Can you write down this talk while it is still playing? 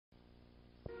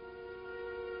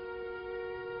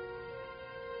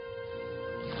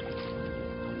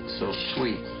So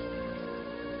sweet.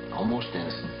 Almost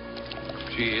innocent.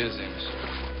 She is innocent.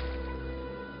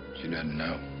 She doesn't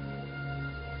know.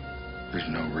 There's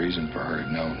no reason for her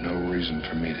to know, no reason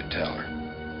for me to tell her.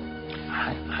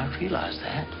 I realize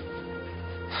that.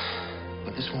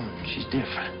 But this woman, she's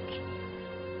different.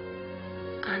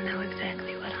 I know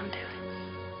exactly what I'm doing.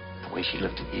 The way she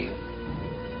looked at you,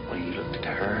 the way you looked at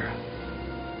her.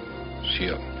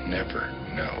 She'll never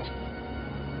know.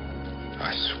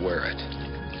 I swear it.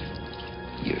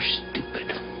 You're stupid.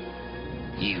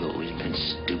 You've always been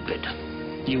stupid.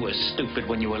 You were stupid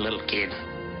when you were a little kid.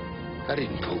 I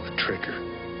didn't pull the trigger.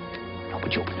 No,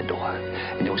 but you opened the door,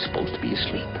 and they were supposed to be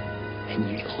asleep. And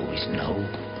you always know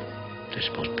they're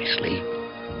supposed to be asleep.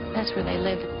 That's where they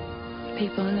live. The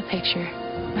people in the picture.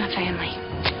 My family.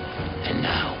 And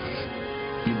now,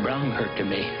 you brung her to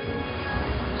me.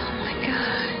 Oh, my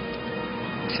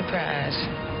God. Surprise.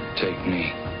 Take me,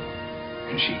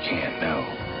 and she can't know.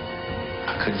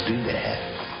 I couldn't do that.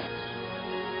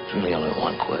 There's really only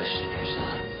one question here,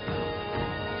 son.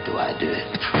 Do I do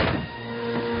it?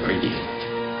 Or you?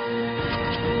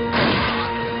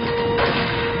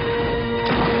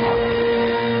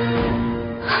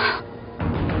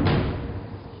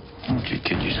 Don't you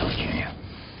kid yourself, Junior.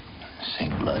 The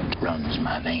same blood runs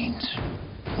my veins.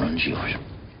 Runs yours.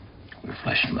 We're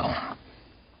flesh and bone.